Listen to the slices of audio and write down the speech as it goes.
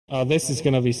Oh, this is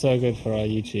gonna be so good for our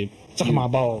YouTube. Suck my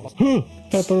balls.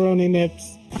 Pepperoni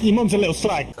nips. Your mum's a little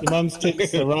slag. Your mum's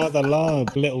tits are rather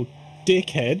large, little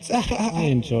dickheads. I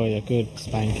enjoy a good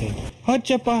spanking.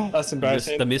 Hajapa. That's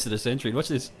embarrassing. The miss of the century. Watch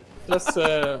this. That's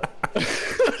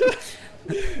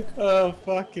oh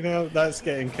fucking hell, that's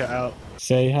getting cut out.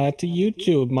 Say hi to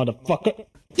YouTube, motherfucker.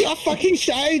 You're fucking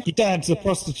shy. Your dad's a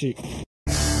prostitute.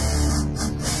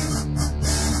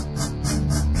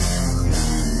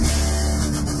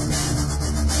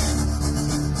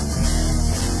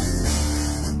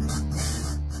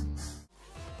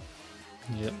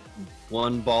 Yep.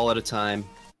 One ball at a time.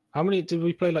 How many did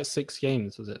we play? Like 6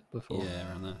 games, was it, before? Yeah,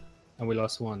 around that. And we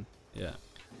lost 1. Yeah.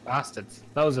 Bastards.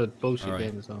 That was a bullshit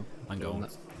game as well. I'm going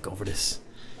for this.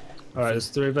 Alright, there's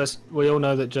 3 of us. We all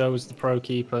know that Joe is the pro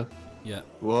keeper. Yeah.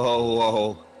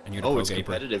 Whoa. And you're the pro it's keeper.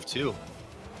 competitive too.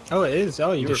 Oh, it is.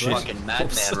 Oh, you're a fucking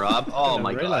madman, Rob. Oh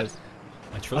my god.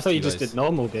 I trust I thought you guys. just did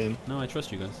normal game. No, I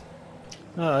trust you guys.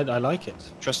 No, I like it.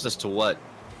 Trust us to what?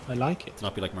 I like it. To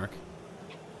not be like Mark.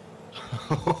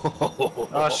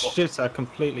 Oh shit, I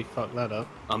completely fucked that up.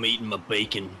 I'm eating my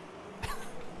bacon.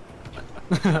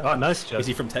 Oh, nice job. Is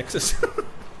he from Texas?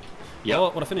 Yeah.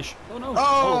 Oh, what a finish. Oh no.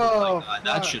 Oh my god,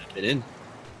 that should have been in.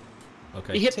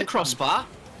 Okay. He hit the crossbar.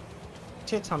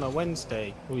 Tit on a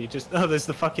Wednesday. Oh, you just... Oh, there's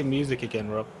the fucking music again,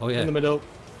 Rob. Oh yeah. In the middle.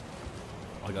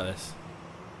 I got this.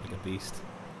 Like a beast.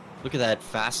 Look at that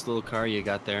fast little car you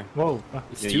got there. Whoa.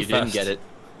 It's You, too you fast. didn't get it.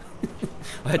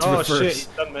 I had to Oh, reverse shit, he's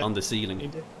done, man. on the ceiling. He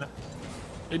did.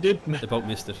 He did. They both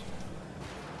missed it.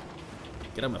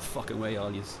 Get out of my fucking way,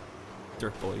 all yous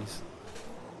dirt boys.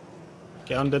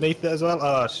 Get underneath it as well.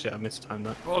 Oh shit, I mistimed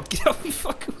that. Oh, get out of me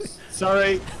fucking way.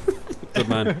 Sorry. Good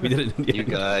man. We did it in the You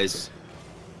end. guys.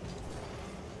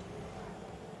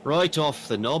 Right off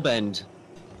the knob end.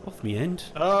 Off me end.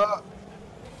 Oh,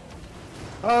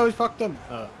 we fucked him.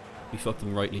 We fucked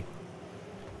him rightly.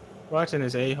 Right in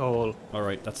his a-hole.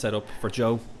 Alright, that's set up for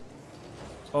Joe.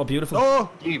 Oh, beautiful. Oh!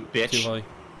 You Too bitch. high.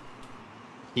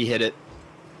 He hit it.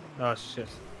 Oh shit.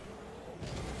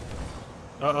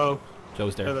 Uh-oh.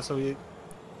 Joe's Yeah, there. that's all you...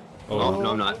 Oh,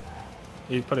 no, I'm not.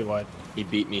 You put it wide. He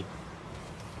beat me.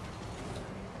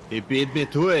 He beat me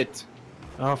to it.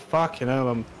 Oh fucking hell,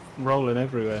 I'm rolling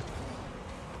everywhere.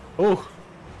 Oh!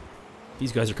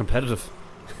 These guys are competitive.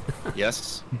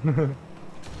 Yes.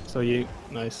 So you...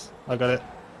 Nice. I got it.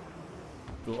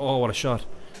 Oh, what a shot.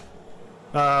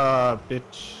 Ah,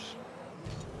 bitch.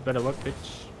 Better work,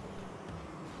 bitch.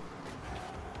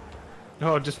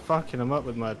 Oh, just fucking him up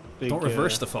with my big... Don't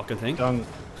reverse the fucking thing. gun.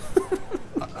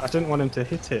 I didn't want him to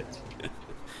hit it.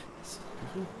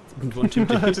 Didn't want him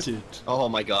to hit it. Oh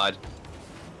my god.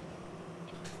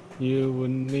 You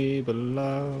and me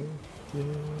belong.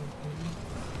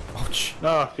 Ouch.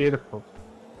 Oh, beautiful.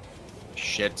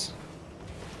 Shit.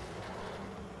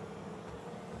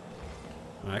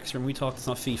 Max, when we talked, it's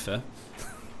not FIFA.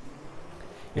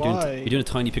 Why? You're doing a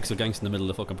tiny pixel gangster in the middle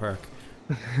of the fucking park.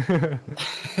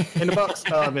 In the box.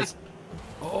 Oh, I missed.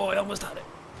 Oh, I almost had it.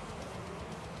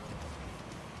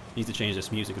 Need to change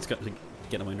this music. It's got to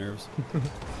get on my nerves.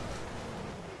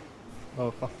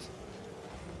 Oh, fuck.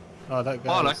 Oh, that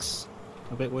guy's Bollocks.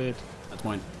 a bit weird. That's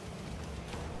mine.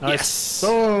 Nice. Yes!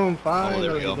 Boom! Oh,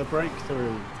 there we Finally, go. the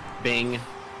breakthrough. Bing.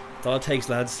 That's all it takes,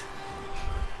 lads.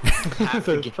 Half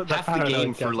the, Put the half the paranoid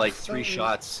game for gun. like 3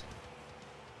 shots.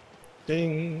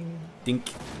 Ding.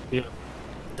 Dink. Yeah.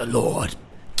 The Lord,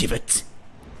 give it.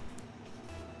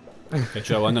 Okay,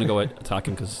 Joe, I'm gonna go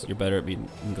attacking because you're better at beating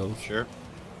goals. Sure.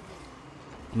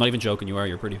 I'm not even joking. You are.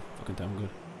 You're pretty fucking damn good.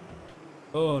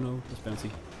 Oh no, that's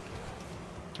bouncy.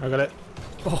 I got it.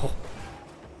 Oh,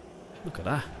 look at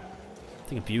that.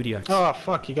 Thing of beauty, actually. Oh,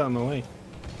 fuck, you got him away.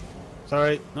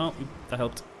 Sorry. No, that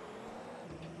helped.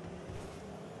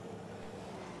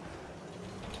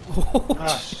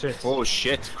 Ah, shit. Oh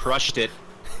shit, crushed it.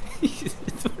 What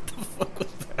the fuck was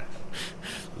that?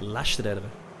 Lashed it out of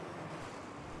it.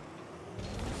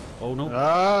 Oh no.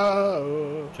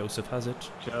 Oh. Joseph has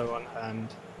it. Joe on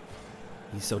hand.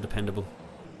 He's so dependable.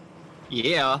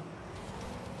 Yeah.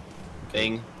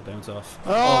 Bing. The bounce off.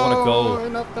 Oh, Oh, what a goal.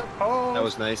 not the post. That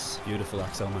was nice. Beautiful,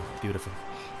 Axoma. Beautiful.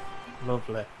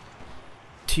 Lovely.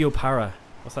 Teopara.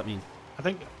 What's that mean? I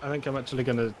think I'm actually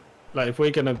gonna, like, if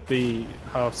we're gonna be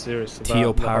half serious about the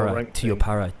whole Teopara. rank thing.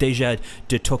 Teopara. Deja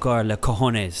de tocar le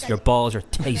cojones. Your balls are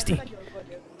tasty.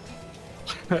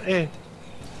 Eh.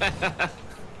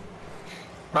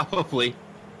 Probably.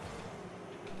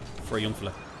 For a young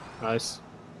fella. Nice.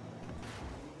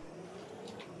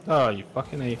 Oh, you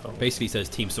fucking a-hole. Basically says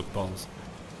team suck balls.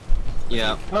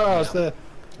 Yeah. Oh, it's there.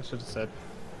 I should have said.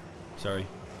 Sorry.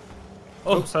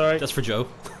 Oh, sorry. That's for Joe.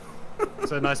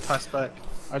 It's a nice pass back.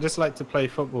 I just like to play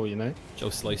football, you know. Joe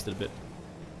sliced it a bit.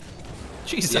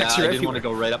 Jesus, Yeah, Axe, I you're didn't want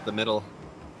everywhere. to go right up the middle.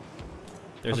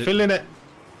 There's I'm it. feeling it.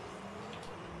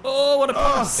 Oh, what a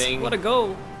pass! Bing. What a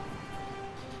goal!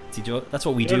 See, Joe, that's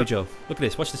what we do, Beautiful. Joe. Look at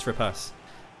this. Watch this for a pass.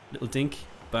 Little dink,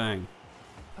 bang.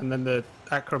 And then the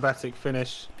acrobatic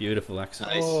finish. Beautiful, Axe.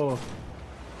 Nice. Oh.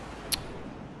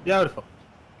 Beautiful.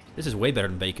 This is way better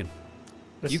than bacon.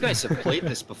 You guys have played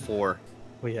this before.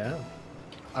 We have.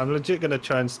 I'm legit gonna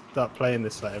try and start playing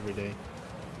this like every day.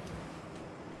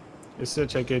 It's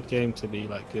such a good game to be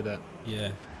like good at.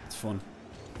 Yeah, it's fun.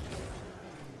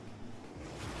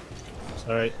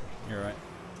 Sorry. You're right.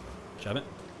 Jab it.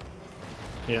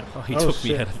 Yeah. Oh, he took me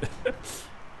shit. out of it.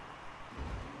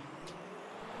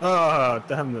 Oh,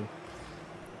 damn them.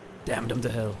 Damned him to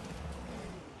hell.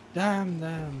 Damn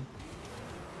them.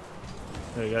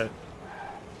 There we go.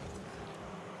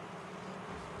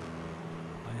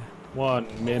 Oh, yeah.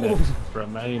 1 minute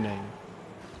remaining.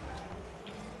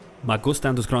 Me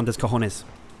gustan tus grandes cojones.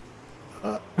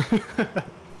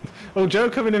 Oh, Joe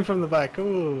coming in from the back.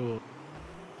 Oh.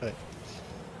 Hey.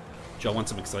 Joe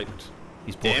wants some excitement.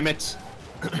 He's bored. Damn it.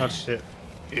 Oh shit.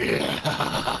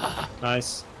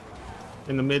 Nice.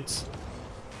 In the mids.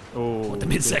 Oh. The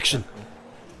midsection.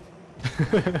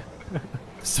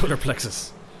 Solar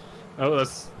plexus. Oh,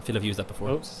 that's. I feel I've used that before.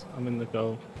 Oops. I'm in the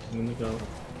goal. I'm in the goal.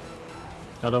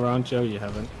 Not around Joe, you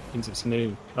haven't. Means it's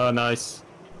new. Oh, nice.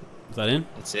 Is that in?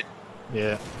 That's it.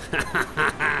 Yeah.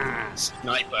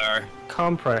 Sniper.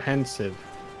 Comprehensive.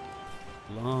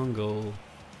 Long goal.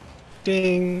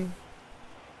 Ding.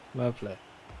 Lovely.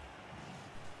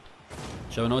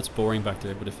 Joe, I know it's boring back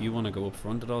there, but if you want to go up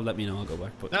front at all, let me know. I'll go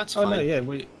back. But That's Oh fine. no,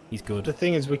 yeah. he's good. The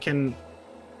thing is, we can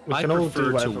I all prefer do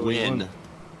to whatever we win. want.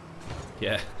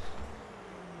 Yeah.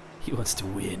 He wants to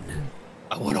win.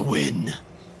 I want to win.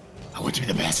 I want to be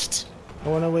the best. I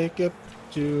wanna wake up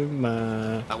to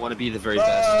my. I want to be the very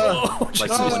best. Oh, Like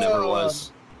Jesus. no one ever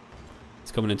was.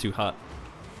 It's coming in too hot.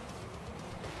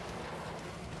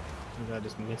 I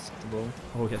just missed the ball.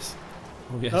 Oh yes.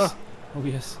 Oh yes. Oh. Oh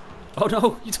yes. Oh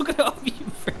no! You took it off me, you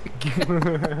freak.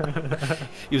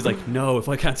 He was like, "No, if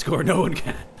I can't score, no one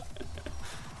can."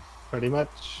 Pretty much.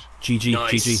 GG.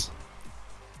 Nice. GG.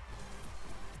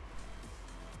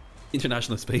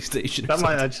 International Space Station. or That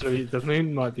might something. actually. The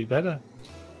moon might be better.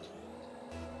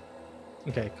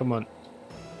 Okay, come on.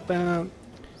 Bam.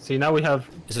 See, now we have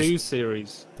This two is-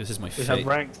 series. This is my We have favorite.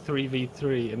 ranked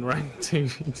 3v3 and ranked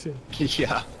 2v2.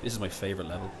 Yeah. This is my favorite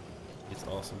level. It's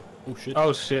awesome. Oh shit.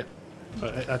 Oh shit.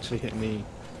 It actually hit me.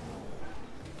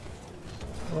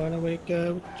 I wanna wake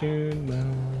up with June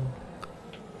man.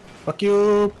 Fuck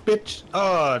you, bitch.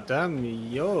 Oh, damn me,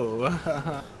 yo.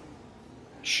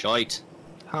 Shite.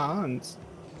 Hans.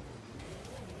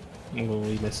 Oh,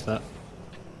 we missed that.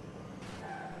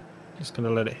 Just gonna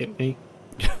let it hit me.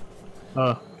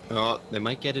 Oh, Oh, they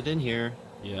might get it in here.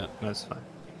 Yeah. that's fine.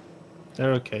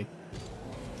 They're okay.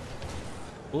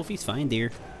 Wolfie's fine, dear.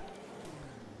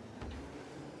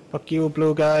 Fuck you,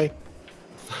 blue guy.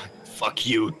 Fuck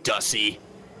you, Dussy.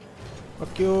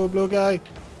 Fuck you, blue guy.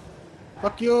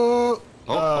 Fuck you.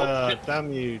 Oh, shit.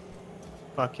 Damn you,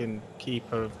 fucking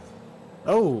keeper.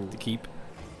 Oh, To keep.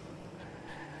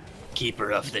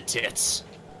 Keeper of the tits.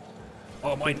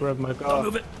 Oh my. keeper of my Don't god.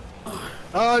 move it.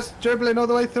 Oh, it's dribbling all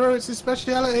the way through. It's his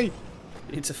speciality.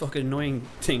 It's a fucking annoying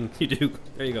thing you do.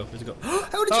 There you go. There's a go. How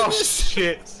did you Oh miss?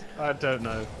 shit! I don't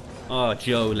know. Oh,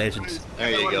 Joe, legend. There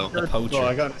you go. The poacher. Oh,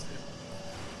 I got.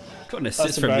 Got an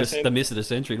assist from embarrassing. the miss of the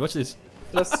century. Watch this.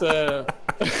 That's oh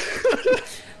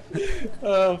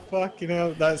fucking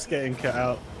hell! That's getting cut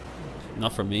out.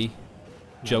 Not from me.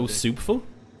 Joe dude. Soupful?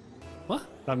 What?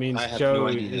 That means I have Joe no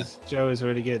idea. is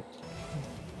really good.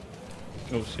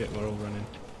 Oh shit! We're all running.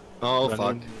 Oh, fuck.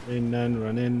 Run in and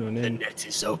run in, run The in. net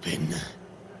is open.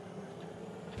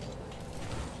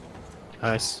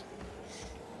 Nice.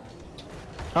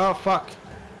 Oh fuck!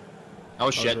 Oh,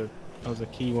 shit. That was a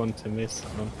key one to miss. That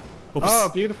one. Oops. Oh,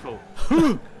 beautiful!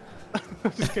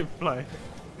 Just keep flying.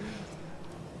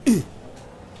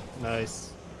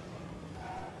 Nice.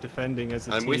 Defending as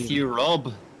a team. I'm with you,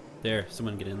 Rob. There,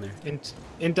 someone get in there.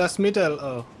 In das Middle.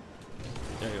 Oh.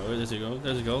 There you go. There you go.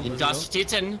 There's a goal. In There's a goal. das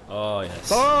Titten. Oh yes.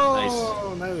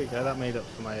 Oh, there we go. That made up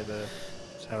for my other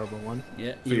terrible one.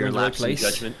 Yeah. For You're your in the right lapse in place.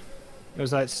 judgment. It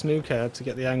was like snooker to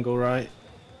get the angle right.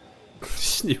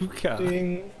 Snooker.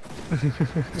 Ding.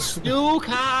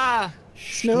 Snooker!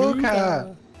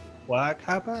 Snooker. Whack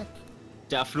back.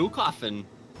 Der Flughafen.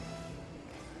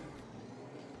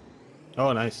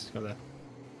 Oh, nice. Got that.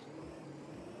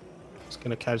 Just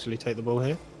gonna casually take the ball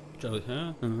here. Joe,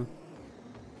 huh? Uh-huh.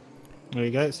 There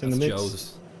you go. It's in That's the mix.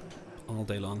 Joe's all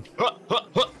day long. Huh,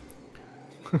 huh,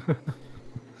 huh.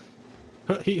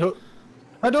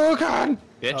 Hadouken!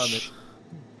 Bitch.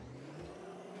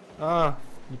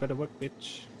 You better work,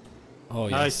 bitch. Oh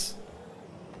yes. Nice.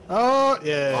 Oh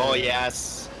yeah. Oh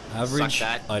yes. Average? Suck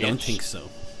that, I don't bitch. think so.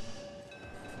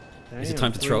 Is it Damn,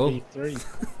 time to troll? 3v3.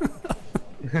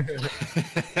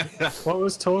 What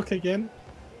was talk again?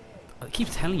 I keep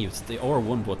telling you, it's the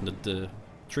R1 button, the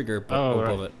trigger button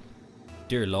above right. it.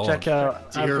 Dear Lord. Check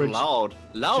out Dear average. loud.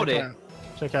 Loud check it. out,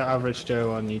 check out Average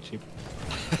Joe on YouTube.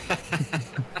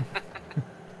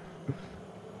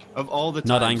 Of all the times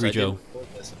Not Angry I Joe.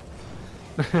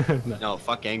 didn't- No,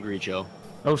 fuck Angry Joe.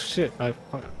 Oh shit! I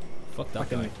Fuck that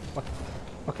guy.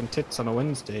 fucking tits on a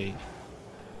Wednesday.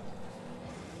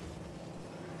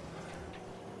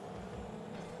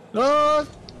 Oh!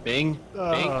 Bing. Bing.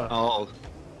 Oh.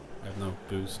 I have no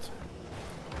boost.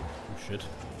 Oh shit.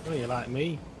 Oh, you like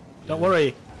me? Don't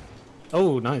worry.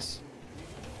 Oh, nice.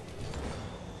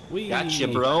 Whee! Gotcha,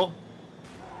 bro.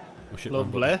 Oh shit, wrong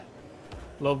button.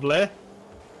 Lovely. Lovely.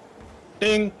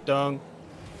 Ding dong.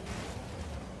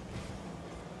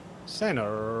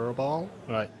 Center ball.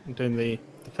 Right, I'm doing the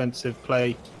defensive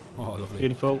play. Oh, lovely.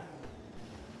 Beautiful.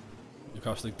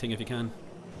 Across the thing if you can.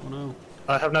 Oh no.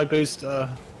 I have no boost. Oh,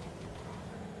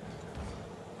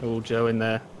 Joe in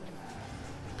there.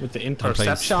 With the I'm playing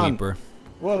interception. sweeper.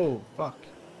 Whoa, fuck.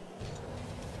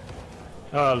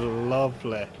 Oh,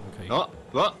 lovely. Okay. Oh,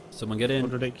 what? Someone get in.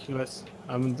 Ridiculous.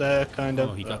 I'm there, kind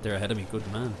of. Oh, he got there ahead of me. Good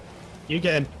man. You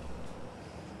get in.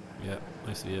 Yeah,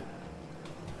 I see it.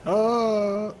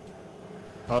 Oh.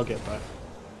 I'll get back.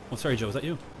 Oh, sorry, Joe. Was that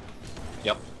you?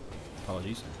 Yep.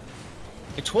 Apologies.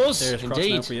 It was There's cross now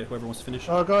indeed. for you, whoever wants to finish.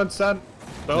 Oh, go on, son.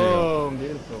 There you go. Boom.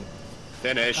 Beautiful.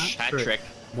 Finish. Hat Hat-trick. trick.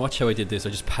 Watch how I did this. I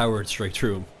just powered straight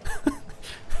through him.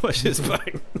 Watch this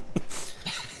back.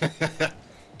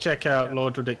 Check out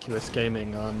Lord Ridiculous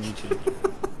Gaming on YouTube.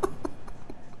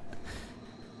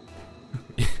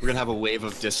 We're gonna have a wave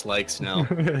of dislikes now.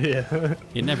 Yeah.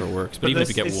 It never works, but even if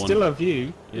you get it's one, still a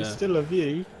view. Yeah. It's still a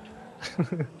view.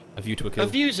 a view to a kill.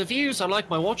 Views. I like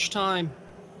my watch time.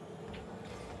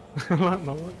 I like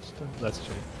my watch. That's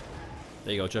true.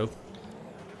 There you go, Joe.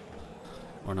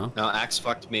 Or no? No, Axe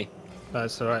fucked me.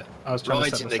 That's alright. I was trying to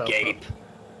Right set in the myself gape.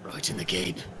 Right in the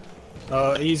gape. up.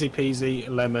 Oh, easy peasy,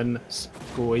 lemon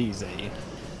squeezy.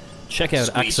 Check out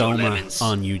Squeeze your Axoma lemons.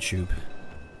 on YouTube.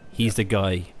 He's the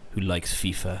guy who likes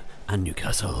FIFA and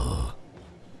Newcastle.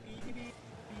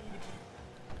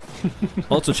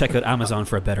 Also check out Amazon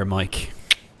for a better mic.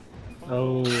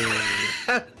 Oh.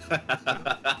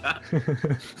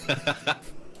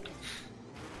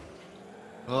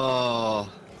 Oh.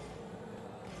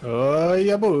 Oh,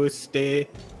 ya boosty.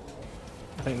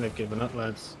 I think they've given up,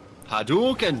 lads.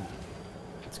 Hadouken.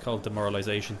 It's called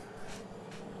demoralization.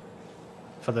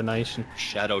 For the nation.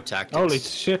 Shadow tactics. Holy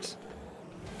shit.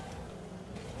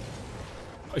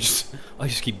 I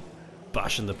just keep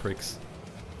bashing the pricks.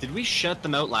 Did we shut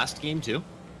them out last game too?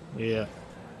 Yeah.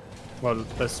 Well,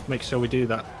 let's make sure we do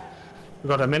that. We've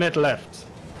got a minute left.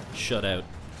 Shut out.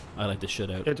 I like to shut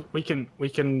out. We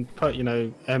can put, you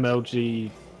know,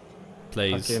 MLG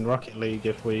Plays. in Rocket League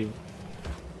if we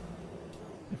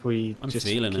I'm just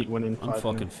feeling keep it. winning. I'm 5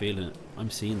 fucking minutes. feeling it. I'm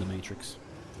seeing the Matrix.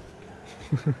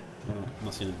 Oh, I'm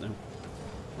not seeing it now.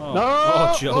 Oh, No!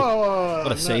 oh Joe. Oh, What a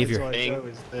that's saviour. why Bing. Joe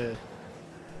is the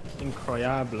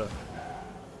incroyable.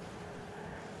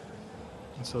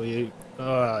 That's all you.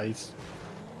 Oh, he's.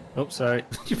 Oh, sorry.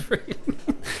 You freaking-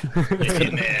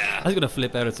 I was gonna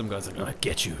flip out at some guys like, I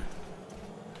get you.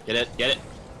 Get it? Get it?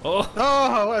 Oh,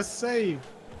 Oh, what a save!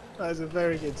 That was a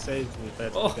very good save to be fair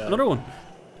to the oh, guy. another one.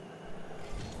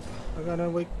 I got no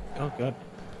wig. Oh god.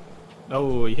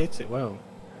 Oh, he hits it well.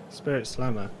 Spirit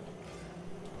Slammer.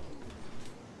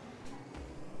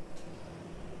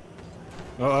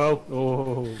 Oh,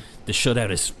 oh. The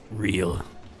shutout is real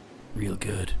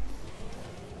good.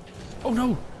 Oh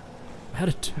no, I had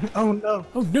it. Oh no.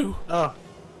 Oh no. Oh.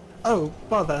 Oh,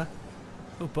 bother.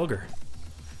 Oh bugger.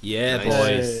 Yeah, Nice.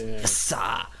 boys. Yeah. Yes,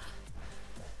 ah.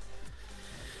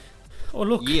 Oh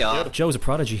look. Yeah. Joe's a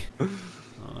prodigy.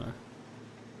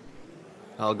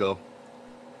 I'll go.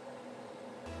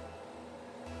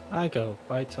 I go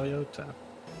by Toyota.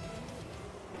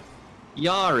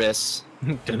 Yaris.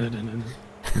 Dun-dun-dun-dun.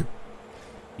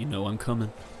 You know I'm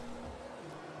coming.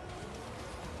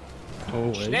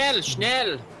 Oh, Schnell,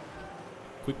 schnell.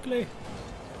 Quickly.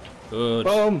 Good.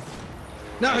 boom!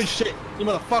 No shit, you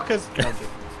motherfuckers!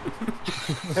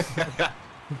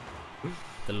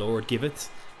 The Lord give it,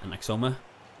 and Axoma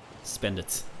spend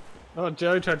it. Oh,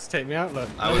 Joe tried to take me out, look.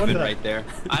 I would have been right there.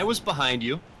 I was behind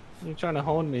you. You're trying to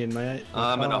horn me in my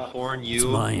I'm gonna car, horn It's you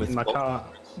mine. with my both car,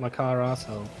 horns. my car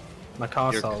asshole, my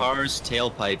car Your soul. car's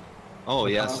tailpipe. Oh, My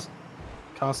yes.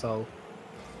 castle.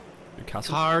 Your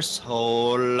castle?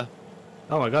 Carsehole.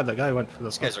 Oh my god, that guy went for the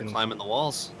These guys are climbing the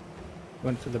walls.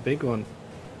 went for the big one.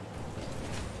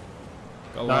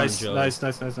 Go Nice, on, Joe. nice.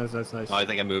 Oh, I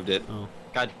think I moved it. Oh.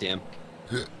 God damn.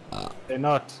 They're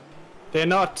not. They're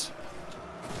not.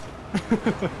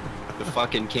 The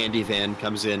fucking candy van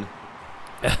comes in.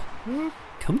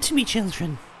 Come to me,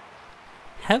 children.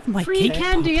 Have my cake.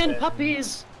 candy and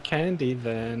puppies. Candy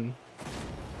van.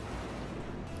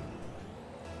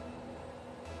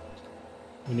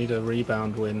 We need a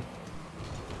rebound win.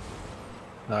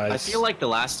 Nice. I feel like the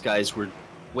last guys were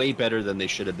way better than they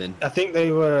should have been. I think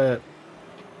they were.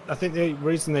 I think the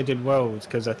reason they did well was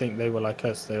because I think they were like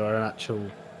us. They were an actual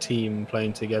team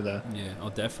playing together. Yeah, oh,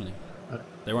 definitely.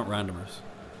 They weren't randomers.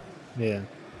 Yeah.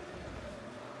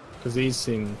 Because these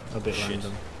seem a bit Shit.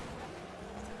 random.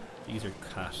 These are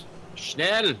cat.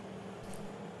 Schnell!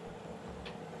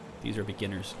 These are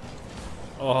beginners.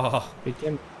 Oh,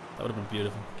 Begin. that would have been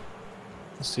beautiful.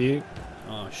 See you.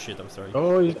 Oh shit, that was sorry.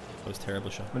 Oh, you That was a terrible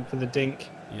shot. went for the dink.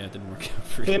 Yeah, it didn't work out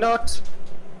for They're you. not.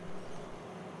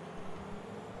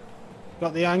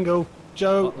 Got the angle.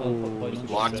 Joe.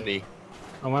 Blocked me.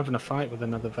 I'm having a fight with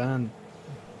another van.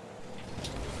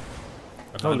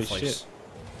 A van Holy fight. shit.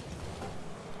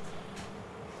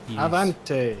 He's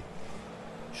Avante.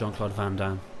 Jean-Claude Van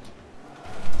Damme.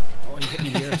 Oh, he hit me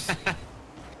in the ears.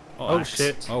 Oh, Axe.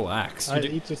 shit. Oh, axe. I, You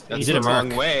did, he just, That's did the a mark.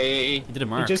 wrong way. he did a he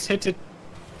mark. just hit it.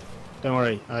 Don't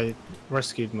worry, I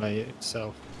rescued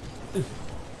myself.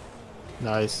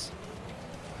 Nice.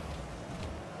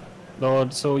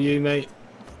 Lord, so you, mate.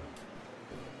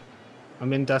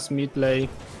 I'm in das Midley.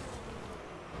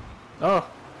 Oh,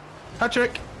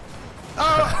 Patrick.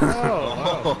 Oh,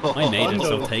 oh, wow. I made it, so I'm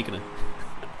Bundled. taking it.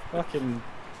 Fucking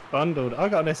bundled. I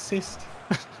got an assist.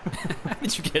 How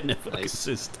did you get an Nice.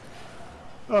 assist?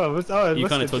 Oh, it You must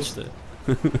kind of have touched just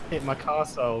it. hit my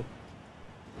carsole.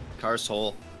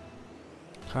 Carsehole.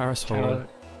 Carsehole.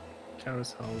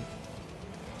 Carousel.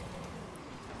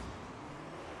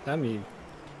 Damn you.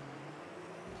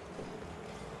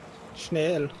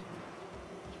 Schnell.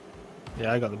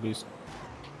 Yeah, I got the boost.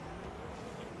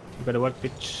 You better work,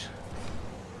 bitch.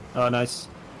 Oh, nice.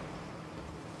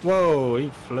 Whoa, he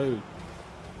flew.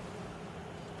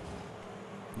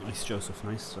 Nice, Joseph.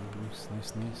 Nice,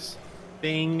 nice.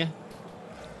 Bing.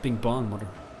 Bing bong, mother.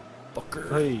 Fucker.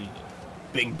 Hey.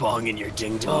 Bing bong in your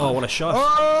ding Oh, dong. what a shot.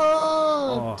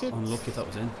 Oh, Oh, unlucky that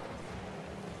was in.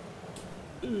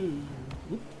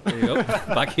 There you go.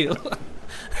 Back heel.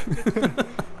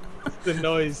 the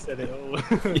noise said it all.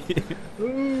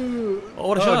 Ooh. Oh,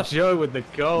 what a Oh, shot. Joe with the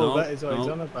goal. No, That is what he's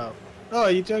no. on about. Oh,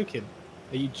 are you joking?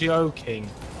 Are you joking?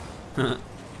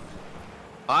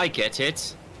 I get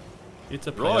it. It's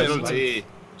a Royalty.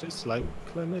 Just like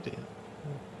chlamydia.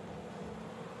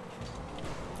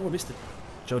 Oh, I missed it.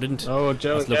 Joe didn't. Oh,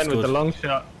 Joe That looks again with good. the long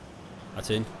shot. That's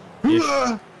in. Ish.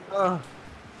 Ah,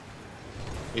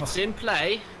 It's in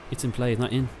play. It's in play,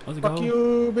 not in. How's it fuck go?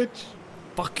 you, bitch.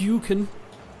 Fuck you, can.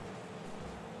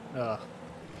 Ah.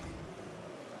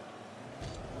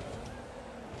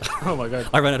 Oh my god.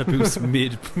 I ran out of boost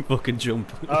mid fucking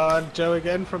jump. Joe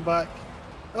again from back.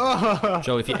 Oh,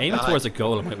 Joe, if you aim towards a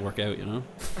goal, it might work out, you know?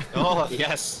 Oh,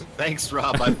 yes. Thanks,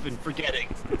 Rob. I've been forgetting.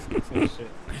 oh shit.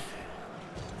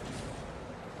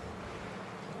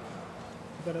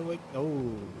 Better wait.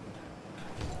 Oh,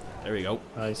 There we go.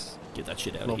 nice. Get that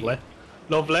shit out of Lovely. here.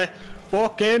 Lovely.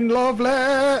 Fucking lovely.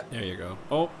 There you go.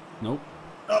 Oh, nope.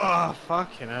 Oh,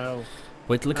 fucking hell.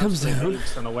 Wait till it comes Absolute down.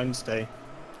 AIDS on a Wednesday.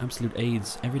 Absolute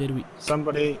AIDS every day of the week.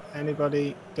 Somebody,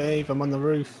 anybody, Dave, I'm on the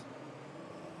roof.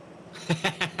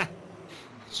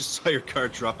 Just saw your car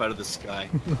drop out of the sky.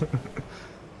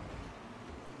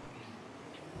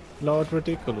 Lord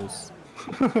Ridiculous.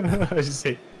 I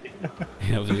see. Yeah,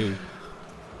 that was you.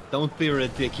 Don't be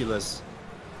ridiculous.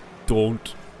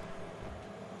 Don't.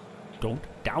 Don't.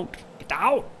 Don't. Get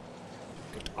out.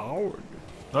 Get out.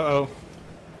 Uh-oh.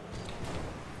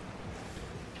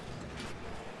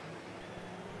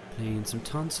 Playing some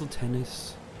tonsil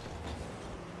tennis.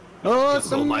 Oh,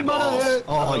 Oh, my balls. somebody!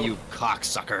 Oh, Uh-oh. you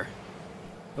cocksucker.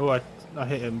 Oh, I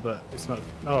hit him, but it's not.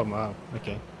 Oh, wow.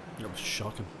 Okay. That was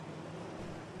shocking.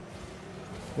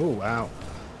 Oh, wow.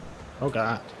 Oh,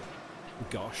 God.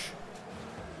 Gosh.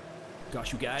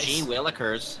 Gosh, you guys. Gee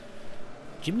Willikers.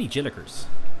 Jiminy Jillikers.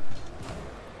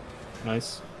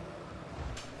 Nice.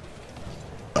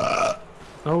 Oh.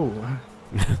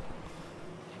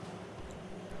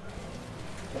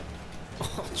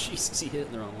 Oh, Jesus, he hit it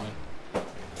in the wrong way.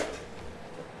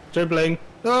 Dribbling.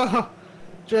 Oh,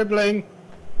 dribbling.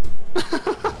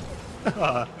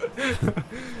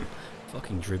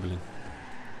 Fucking dribbling.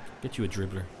 Get you a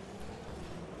dribbler.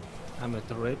 I'm a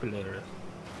dribbler.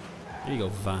 There you go,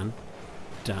 Van.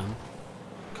 Damn.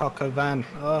 Coco Van.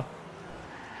 Oh.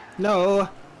 No.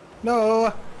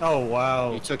 No. Oh,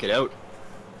 wow. You took it out.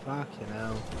 Fucking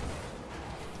hell.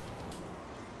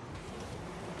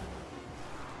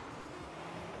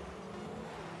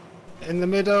 In the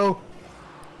middle.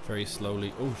 Very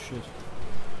slowly. Oh shit.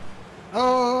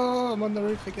 Oh, I'm on the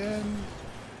roof again.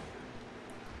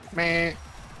 Meh.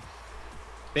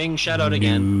 Bing, shout out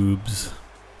again. Noobs.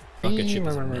 Rocket ship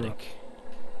is a medic.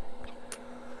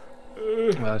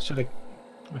 Well, I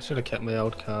should have kept my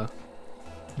old car.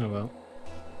 Oh well.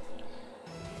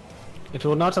 It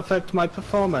will not affect my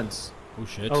performance. Oh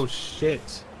shit. Oh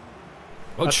shit.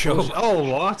 Oh, That's Joe. bullshit. Oh,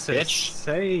 what a Bitch.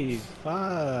 save.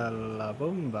 Ah, la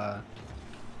bomba.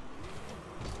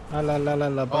 Ah, la la la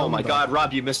la bomba. Oh my god,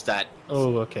 Rob, you missed that.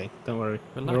 Oh, okay. Don't worry.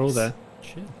 Relax. We're all there.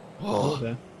 Chill. We're all Oh,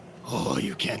 there. oh,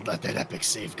 you can't let that epic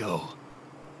save go.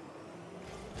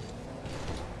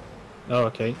 Oh,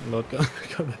 okay. Lord, go.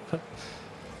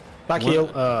 Back heel.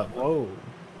 Whoa.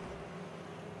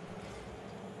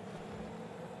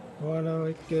 What do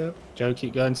we go? Joe,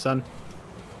 keep going, son.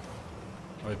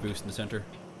 Alright, boost in the center.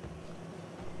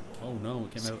 Oh no,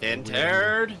 it came out.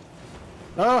 Entered.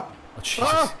 Oh! Oh Jesus.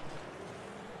 Oh!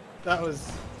 That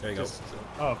was. There you go. just,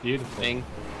 oh, beautiful. Bing.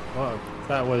 Wow.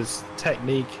 That was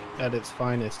technique at its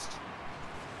finest.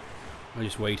 I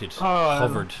just waited. Oh,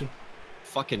 Hovered.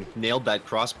 Fucking nailed that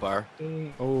crossbar.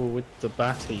 Oh, with the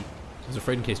batty. I was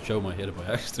afraid in case Joe might hit it by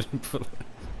accident, but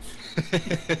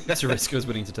that's a risk I was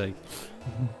willing to take.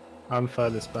 I'm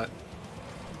furthest back.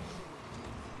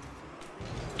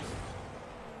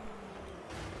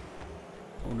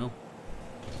 Oh no.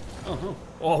 Oh no.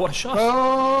 Oh, what a shot!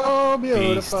 Oh,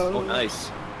 beautiful. Beast. Oh,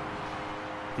 nice.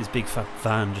 His big fat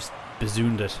van just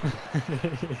bazooned it.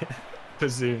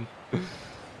 Bazoon.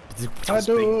 Big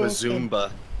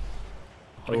Bazumba.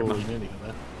 Oh, Come you on. nearly got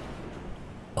that.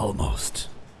 Almost.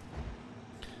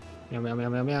 Meow, meow, meow,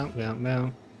 meow, meow, meow,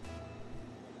 meow.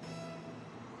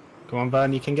 Come on,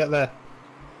 Van, you can get there.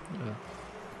 Yeah.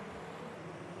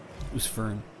 It was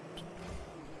Fern.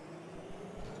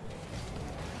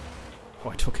 Oh,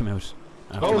 I took him out.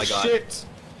 Oh, my God. shit!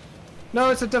 No,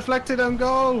 it's a deflected own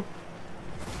goal!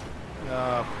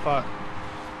 Oh, fuck.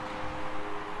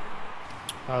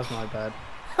 That was my bad.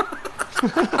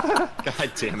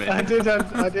 God damn it. I did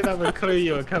have a clue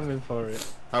you were coming for it.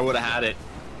 I would have had it.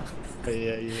 But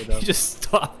yeah, you would He have. just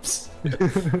stops.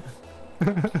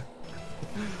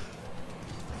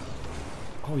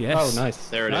 Oh yes. Oh, nice.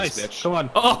 There it is, nice. bitch. Come on.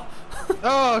 Oh!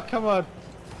 Oh, come on.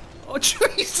 Oh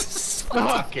Jesus!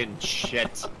 Fucking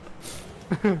shit.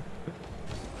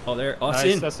 Oh there. Oh, it's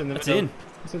Nice, in. that's in the That's middle. in.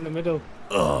 It's in the middle.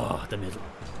 Oh, the middle.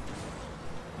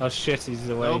 Oh shit, he's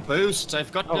away. No boost.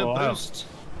 I've got no Oh, wow. boost.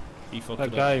 He fucked That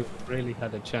it up. guy really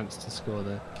had a chance to score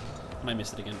there. And I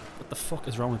missed it again. What the fuck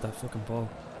is wrong with that fucking ball?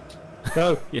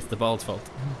 Go! It's the ball's fault.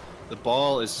 The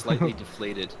ball is slightly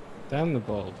deflated. Down the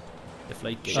ball.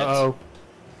 Deflate gate. Shit. Uh-oh.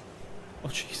 Oh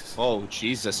Jesus. Oh,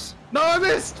 Jesus. No, I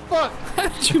missed! Fuck! How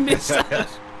did you miss that?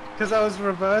 Because I was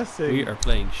reversing. We are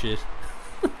playing shit.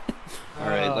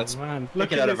 Alright, Oh, let's man. pick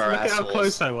Look it at out of this, our look at how assholes.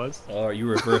 close I was. Oh, you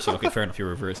reversing. Okay, fair enough, you're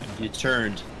reversing. You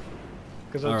turned.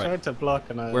 Because I Alright. tried to block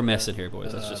and I... We're messing here,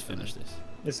 boys. Let's just finish this.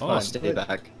 It's Oh, fine. stay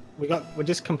back. We're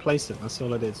just complacent, that's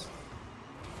all it is.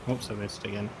 Oops, I missed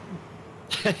again.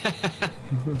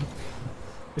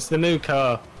 It's the new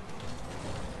car.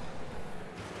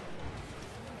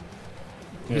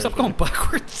 Can you stop going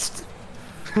backwards?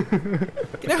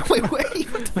 Get out of my way!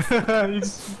 What the He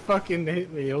just fucking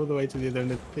hit me all the way to the other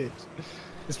end of the pitch.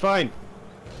 It's fine.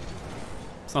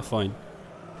 It's not fine.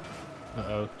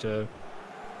 Uh-oh, Joe.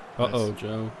 Uh-oh,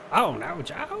 Joe. Oh no,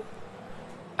 Joe!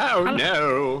 Oh,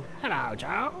 no. Hello,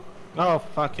 Joe! Oh,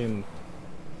 fucking...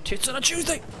 Tits on a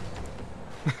Tuesday!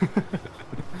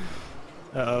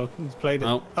 Uh-oh, he's played it.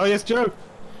 Oh. Oh, yes, Joe!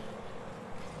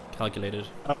 Calculated.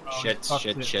 Uh-oh, Shit, he's fucked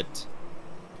shit, it. shit.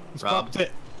 He's Rob. fucked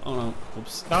it. Oh no.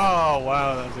 Oops. Oh,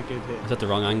 wow, that was a good hit. I was at the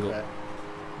wrong angle. Yeah,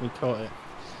 we caught it.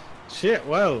 Shit,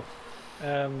 well...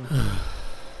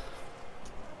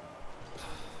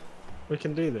 we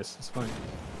can do this, it's fine.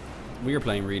 We are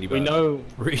playing really bad. We know...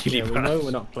 Really yeah, bad. we know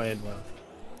we're not playing well.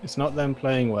 It's not them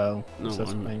playing well, No, it's us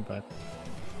I'm- playing bad.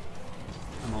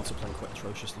 I'm also playing quite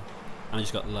atrociously. And I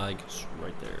just got lag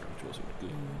right there, which wasn't good.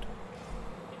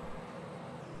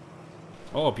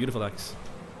 Oh, beautiful axe.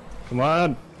 Come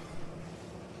on!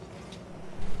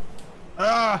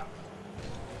 Ah!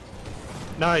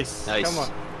 Nice! Nice.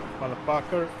 Come on,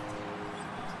 motherfucker.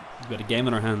 We've got a game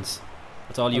in our hands.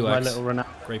 That's all That you, was my Axe. little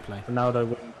Great play.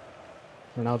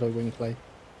 Ronaldo wing play.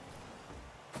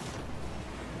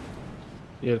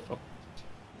 Beautiful.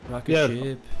 Rocket Yeah.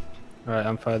 ship. Alright,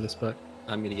 I'm furthest back.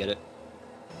 I'm gonna get it.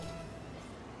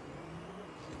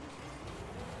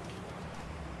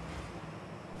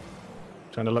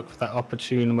 Trying to look for that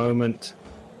opportune moment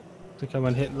to come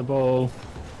and hit the ball.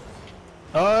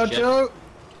 Oh, Shit. Joe!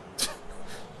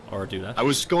 Or do that. I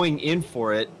was going in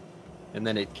for it, and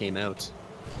then it came out.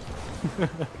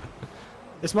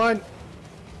 It's mine!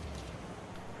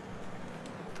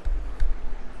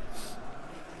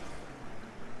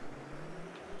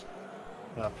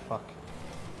 Oh, fuck.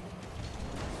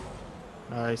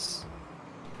 Nice.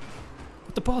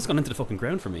 But the ball's gone into the fucking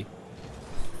ground for me.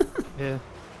 Yeah.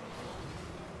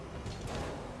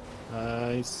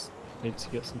 Nice. Need to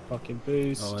get some fucking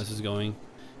boost. Oh, this is going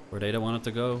where they don't want it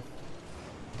to go.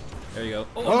 There you go.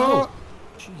 Oh, Oh! no!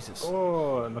 Jesus.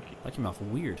 Oh, unlucky. That came off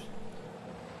weird.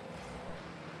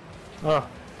 Oh.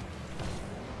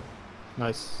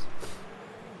 Nice.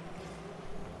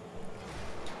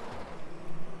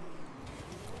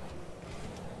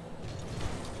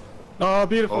 Oh,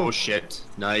 beautiful. Oh shit!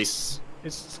 Nice.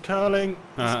 It's curling.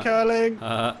 Uh-huh. It's curling.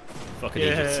 Fucking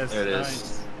Yes. idiots. There it is.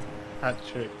 Nice. Hat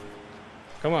trick.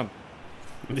 Come on.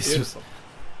 This was Beautiful.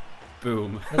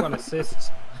 boom. I got an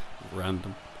assist.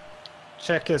 Random.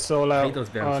 Check us all I hate out those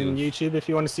ground on fields. YouTube if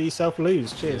you want to see yourself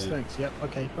lose. Cheers. Yeah. Thanks. Yep.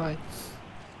 Okay. Bye.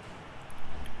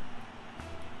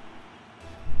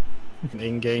 An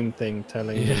in-game thing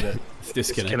telling you Yeah. that It's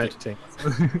disconnected.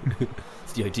 disconnecting.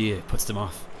 It's the idea. It puts them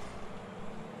off.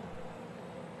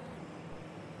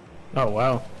 Oh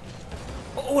wow.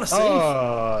 Oh, what a save!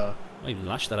 Oh, I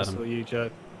lashed that at that's him. what you Joe.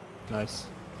 Nice.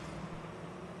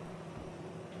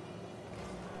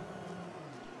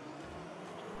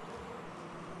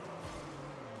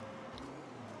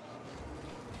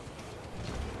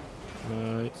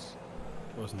 Nice.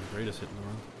 Wasn't the greatest hit in the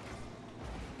world.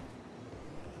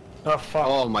 Oh fuck.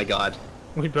 Oh my god.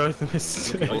 We both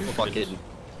missed. Oh fucking.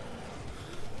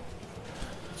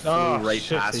 Oh, Flew right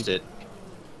shitty. past it.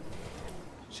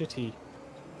 Shitty.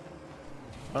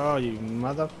 Oh, you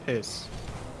mother piss.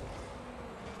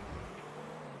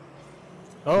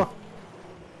 Oh.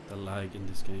 The lag in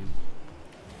this game.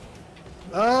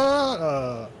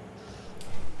 Ah.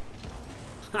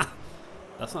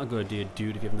 That's not a good idea,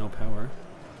 dude, if you have no power.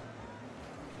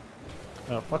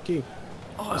 Oh, fuck you.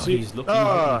 Oh, See- he's looking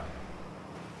Ah. at me.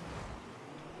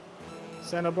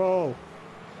 Center ball.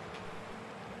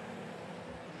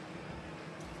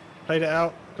 Played it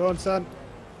out. Go on, son.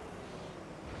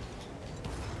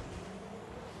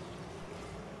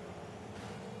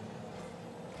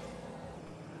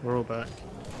 We're all back.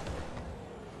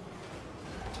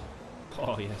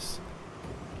 Oh, yes.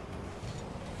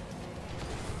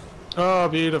 Oh,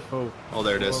 beautiful. Oh,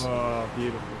 there it is. Oh,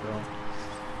 beautiful goal.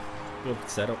 Good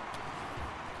setup.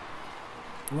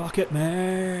 Rocket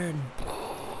Man!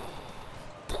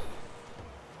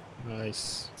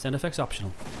 Nice. Sound effects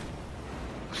optional.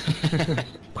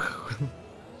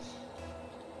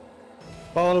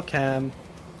 Ball cam.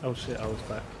 Oh shit, I was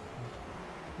back.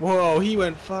 Whoa, he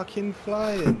went fucking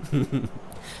flying.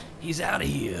 He's out of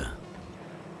here.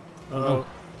 Oh.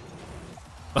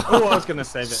 Oh, I was gonna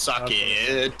save it. Suck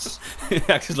Okay. it.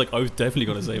 Axel's like, I was definitely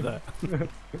going to save that.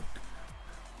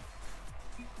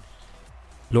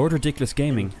 Lord Ridiculous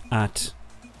Gaming at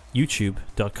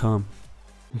youtube.com.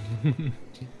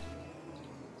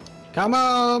 Come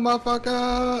on,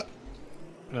 motherfucker!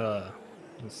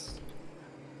 That's-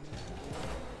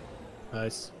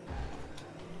 Nice.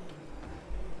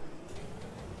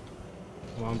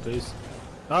 Come on, please.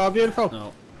 Oh, beautiful!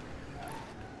 No.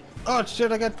 Oh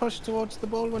shit, I get pushed towards the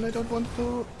ball when I don't want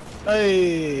to.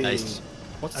 Hey! Nice.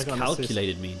 What's I got an assist.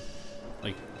 calculated mean?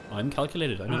 Like, I'm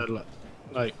calculated, I know.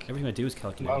 Like, Everything I do is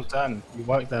well calculated. done. You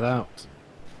worked that out.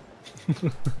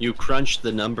 You crunch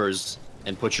the numbers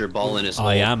and put your ball in his hole.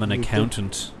 I am an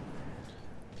accountant.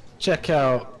 Check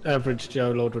out Average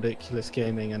Joe, Lord Ridiculous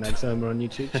Gaming, and Axoma on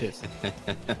YouTube. Cheers.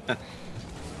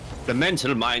 The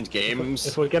mental mind games.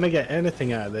 If we're gonna get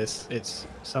anything out of this, it's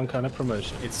some kind of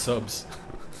promotion. It's subs.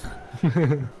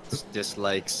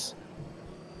 Dislikes.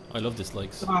 I love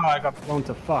dislikes. Oh, I got blown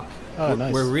to fuck. Oh, We're-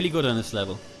 nice. We're really good on this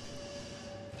level.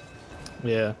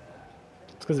 Yeah.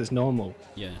 It's because it's normal.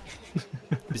 Yeah.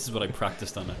 This is what I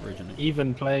practiced on it originally.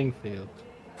 Even playing field.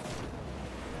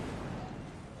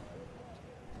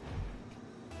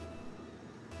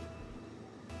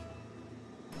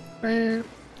 Oh,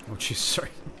 jeez, sorry.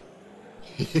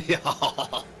 Yeah.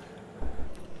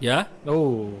 Yeah?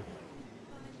 Oh.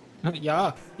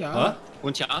 Yeah, yeah. Huh?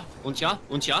 Und ja, und ja,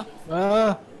 und ja.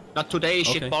 Ah. Not today,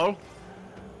 Okay. shitball.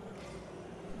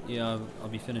 Yeah, I'll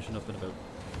be finishing up in about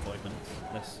 5 minutes.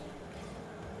 Less.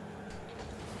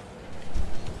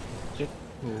 Shit.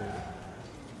 Ooh.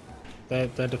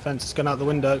 Their defense has gone out the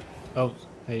window. Oh,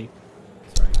 hey.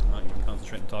 Sorry, I'm not even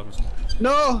concentrating talking.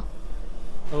 No!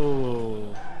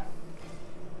 Oh.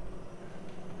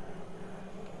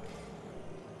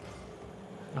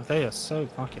 Oh, they are so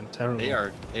fucking terrible.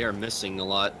 They are missing a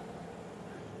lot.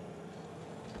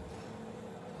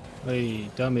 Hey,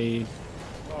 dummy.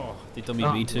 Oh, they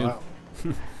dummied me too. Wow.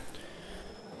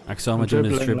 Axoma I'm doing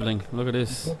his dribbling, dribbling. Look at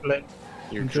this.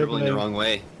 You're I'm dribbling the dribbling. wrong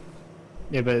way.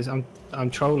 Yeah, but I'm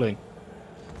trolling.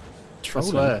 I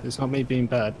Trolling. swear, it's not me being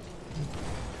bad.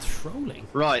 Trolling.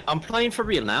 Right, I'm playing for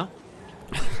real now.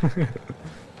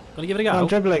 Gonna give it a go. I'm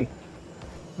dribbling.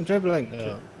 I'm dribbling.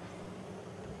 Oh.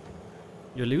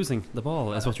 You're losing the ball.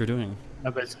 That's what you're doing.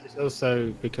 No, but it's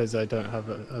also because I don't have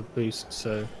a boost,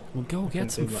 so... Well, go Can't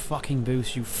get some do much. fucking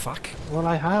boost, you fuck. Well,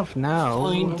 I have now.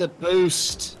 Find the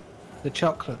boost. The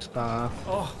chocolate bar.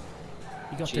 Oh,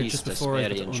 you got there just Jesus, before I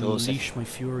Mary could and Joseph. unleash my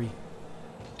fury.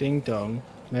 Ding dong.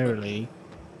 Merrily.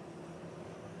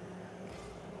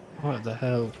 What the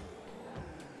hell?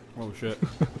 Oh shit.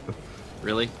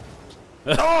 Really?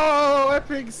 Oh,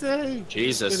 epic save!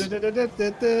 Jesus.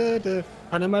 Panamana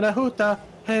Huta.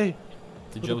 Hey.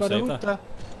 Did Joe save that? Huta.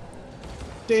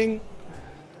 Ding.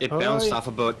 It Oh, bounced yeah. off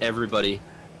about everybody.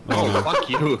 Oh. Oh, fuck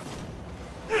you.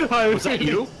 Was that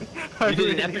you? I You did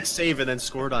an really, epic save and then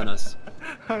scored on us.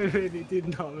 I really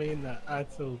did not mean that at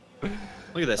all.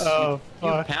 Look at this. Oh, you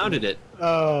fuck. pounded it.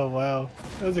 Oh, wow.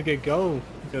 That was a good goal.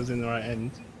 It goes in the right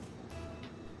end.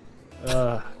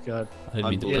 Oh, God. I didn't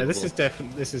mean to. Yeah, this is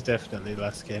definitely the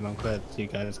last game. I'm glad you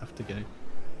guys have to go.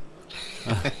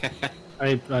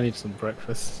 I need some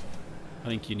breakfast. I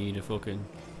think you need a fucking.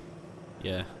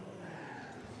 Yeah.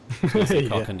 It's a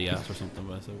cock Yeah. in the ass or something,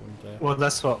 but I wouldn't. Well,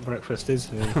 that's what breakfast is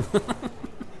for me.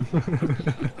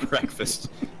 Breakfast.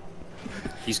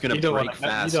 He's gonna You don't break want to.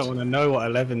 fast. You don't want to know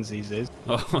what 11sies is.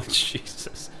 Oh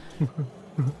Jesus!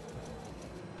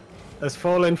 Let's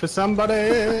fall in for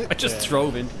somebody. I just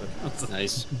drove into it. That's a-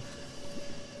 Nice.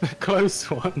 Close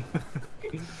one.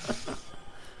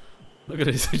 Look at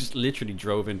this! I just literally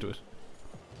drove into it.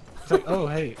 It's like, oh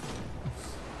hey.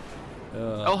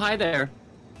 Oh, hi there.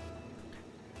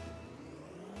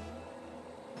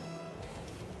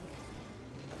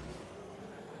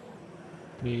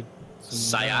 Need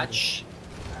some Sayach.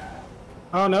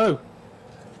 Oh no.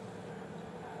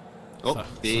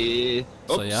 Oopsie.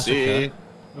 Sayaka.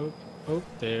 Oopsie. Oh,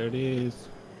 there it is.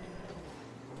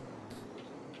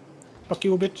 Fuck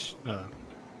you, bitch. Oh.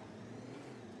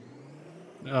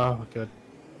 Oh, good.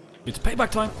 It's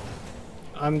payback time.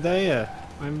 I'm there.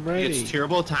 I'm ready. It's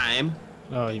terrible time.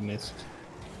 Oh, he missed.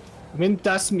 I'm in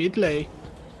das Midley.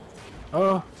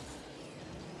 Oh.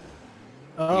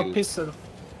 Oh, You- pistol.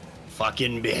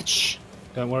 Fucking bitch.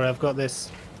 Don't worry, I've got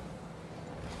this.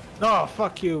 Oh,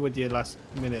 fuck you with your last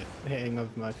minute hitting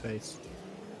of my face.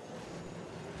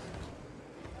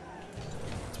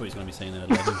 That's what he's gonna be saying at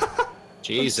 11.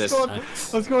 Jesus.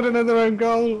 I scored another own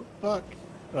goal. Fuck.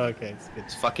 Okay, it's good.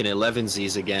 It's fucking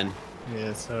 11sies again.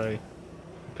 Yeah, sorry.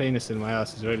 The penis in my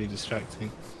ass is really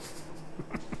distracting.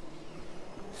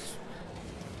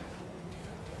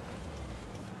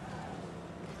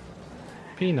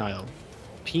 Penile.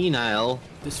 Penile.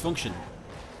 Dysfunction.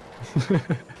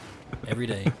 Every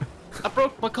day. I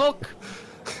broke my cock.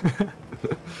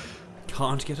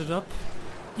 Can't get it up?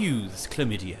 Use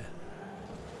chlamydia.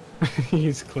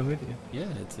 Use chlamydia. Yeah,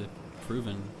 it's a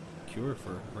proven cure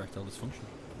for erectile dysfunction.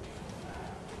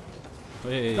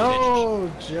 Hey.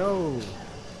 Oh, Joe.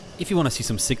 If you want to see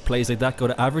some sick plays like that, go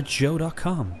to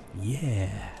AverageJoe.com.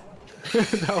 Yeah.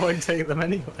 That won't take them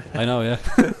anyway. I know, yeah.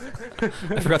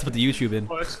 I forgot to put the YouTube in.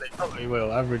 Well, actually, probably will.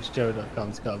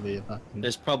 AverageJoe.com's got to be a fucking...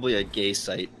 There's probably a gay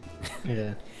site.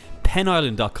 Yeah.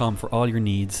 PenIsland.com for all your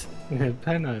needs. Yeah,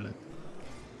 Pen Island.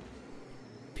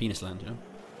 Penisland, you know?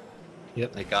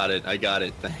 Yep. I got it. I got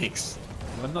it. Thanks.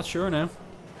 Well, I'm not sure now.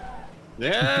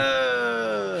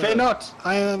 Yeah. Fear not!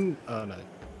 I am... Oh, no.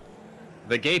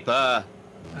 The gaper.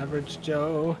 Average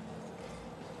Joe.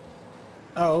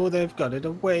 Oh, they've got it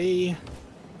away.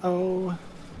 Oh.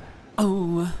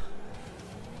 Oh.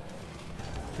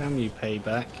 Damn you,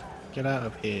 Payback. Get out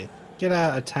of here. Get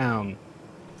out of town.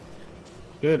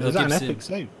 Good. Mel Was that an Gibson. epic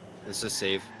save? It's a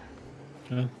save.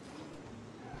 Yeah.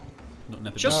 Not an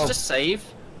epic Just Oh. a save.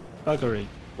 Buggery.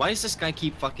 Why does this guy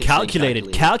keep fucking Calculated,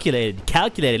 saying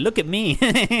calculated. Look at me.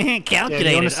 Calculated. Yeah,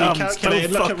 you want to see I'm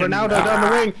calculated? so Look at fucking- Ronaldo down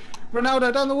the wing.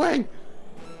 Ronaldo down the wing.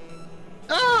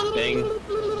 Bing.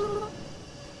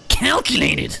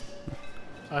 Calculated.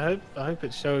 I hope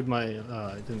it showed my.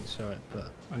 Oh, it didn't show it,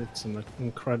 but I did some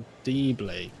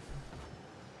incredibly.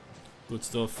 Good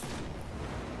stuff.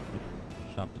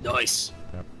 Shop. Nice.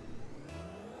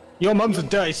 Your mum's a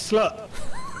dirty slut.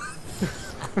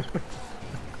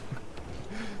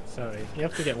 Sorry, you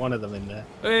have to get one of them in there.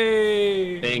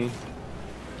 Hey! Bing.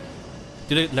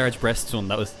 Did a large breasts one.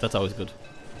 That's always good.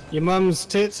 Your mum's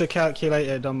tits are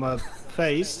calculated on my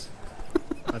face.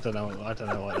 I don't know what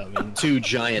that means. 2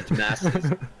 giant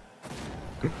masses.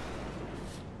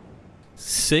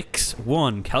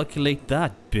 6-1. Calculate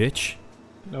that, bitch.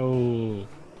 Oh,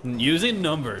 Using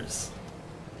numbers.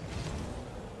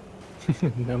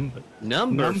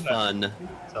 number fun.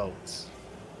 results.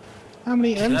 How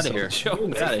many Get M's? out of here. Show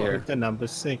me. Get out of here. The number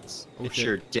 6. Get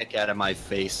your dick out of my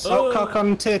face. Oh, cock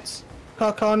on tits.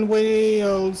 Cock on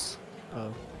wheels.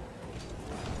 Oh.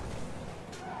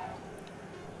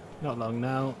 Not long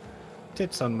now.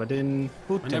 Tits on my din.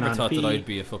 I never thought that I'd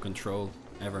be a fucking troll.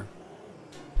 Ever.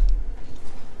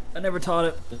 I never thought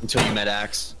it. Until you met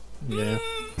Axe. Yeah.